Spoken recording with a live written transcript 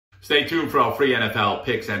Stay tuned for our free NFL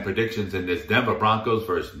picks and predictions in this Denver Broncos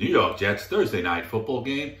versus New York Jets Thursday night football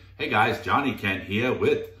game. Hey guys, Johnny Kent here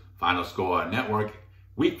with Final Score Network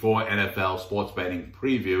Week 4 NFL Sports Betting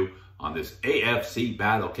Preview on this AFC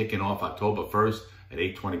battle kicking off October 1st at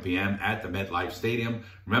 8:20 p.m. at the Metlife Stadium.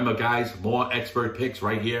 Remember guys, more expert picks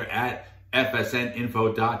right here at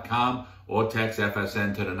fsninfo.com or text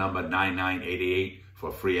FSN to the number 9988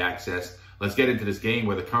 for free access. Let's get into this game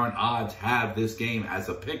where the current odds have this game as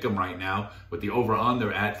a pick'em right now with the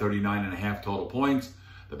over-under at 39.5 total points.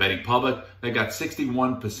 The betting public, they got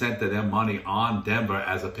 61% of their money on Denver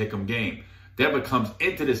as a pick'em game. Denver comes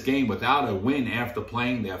into this game without a win after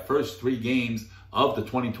playing their first 3 games of the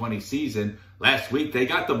 2020 season. Last week, they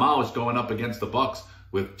got demolished going up against the Bucs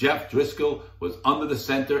with Jeff Driscoll was under the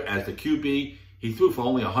center as the QB. He threw for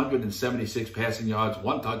only 176 passing yards,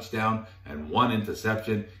 1 touchdown, and 1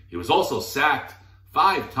 interception. He was also sacked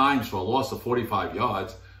 5 times for a loss of 45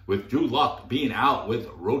 yards, with Drew Luck being out with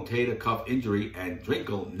rotator cuff injury and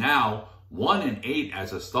Driscoll now 1-8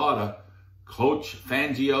 as a starter. Coach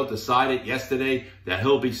Fangio decided yesterday that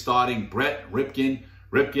he'll be starting Brett Ripken.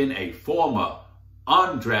 Ripken, a former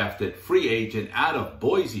undrafted free agent out of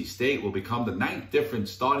Boise State, will become the 9th different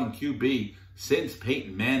starting QB since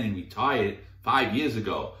Peyton Manning retired 5 years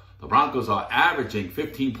ago. The Broncos are averaging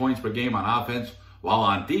 15 points per game on offense, while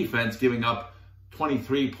on defense giving up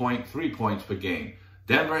 23.3 points per game.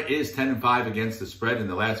 Denver is 10-5 against the spread in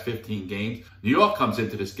the last 15 games. New York comes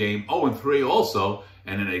into this game 0-3 also,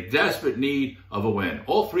 and in a desperate need of a win.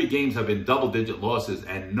 All 3 games have been double-digit losses,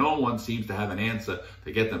 and no one seems to have an answer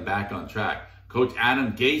to get them back on track. Coach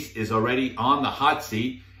Adam Gase is already on the hot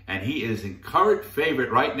seat, and he is in current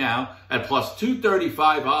favorite right now at plus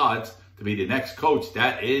 235 odds to be the next coach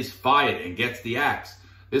that is fired and gets the axe.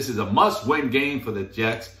 This is a must-win game for the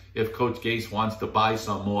Jets if Coach Gase wants to buy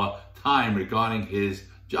some more time regarding his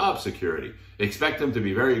job security. Expect them to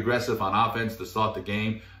be very aggressive on offense to start the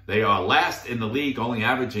game. They are last in the league, only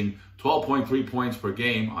averaging 12.3 points per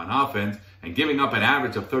game on offense and giving up an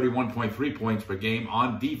average of 31.3 points per game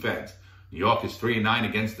on defense. New York is 3-9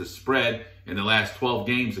 against the spread in the last 12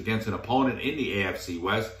 games against an opponent in the AFC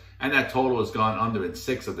West, and that total has gone under in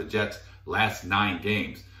 6 of the Jets' last 9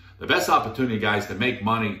 games. The best opportunity, guys, to make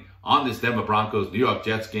money on this Denver Broncos New York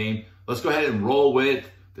Jets game, let's go ahead and roll with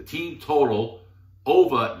the team total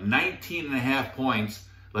over 19.5 points.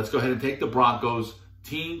 Let's go ahead and take the Broncos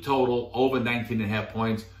team total over 19.5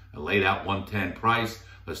 points and lay that 110 price.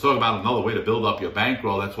 Let's talk about another way to build up your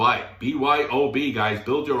bankroll. That's why BYOB, guys,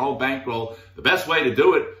 build your own bankroll. The best way to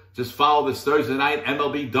do it, just follow this Thursday night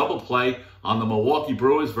MLB double play on the Milwaukee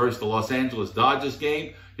Brewers versus the Los Angeles Dodgers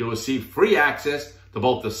game. You'll receive free access to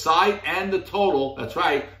both the side and the total. That's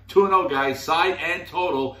right, 2-0 guys, side and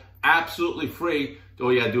total, absolutely free.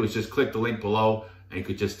 All you gotta do is just click the link below, and you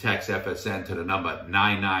could just text FSN to the number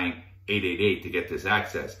 99888 to get this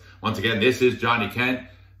access. Once again, this is Johnny Kent.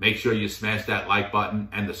 Make sure you smash that like button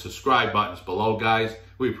and the subscribe buttons below, guys.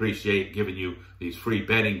 We appreciate giving you these free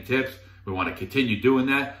betting tips. We want to continue doing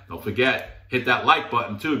that. Don't forget, hit that like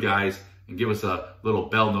button too, guys, and give us a little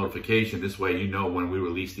bell notification. This way you know when we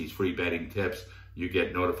release these free betting tips, you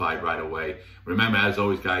get notified right away. Remember, as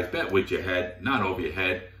always, guys, bet with your head, not over your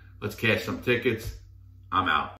head. Let's cash some tickets. I'm out.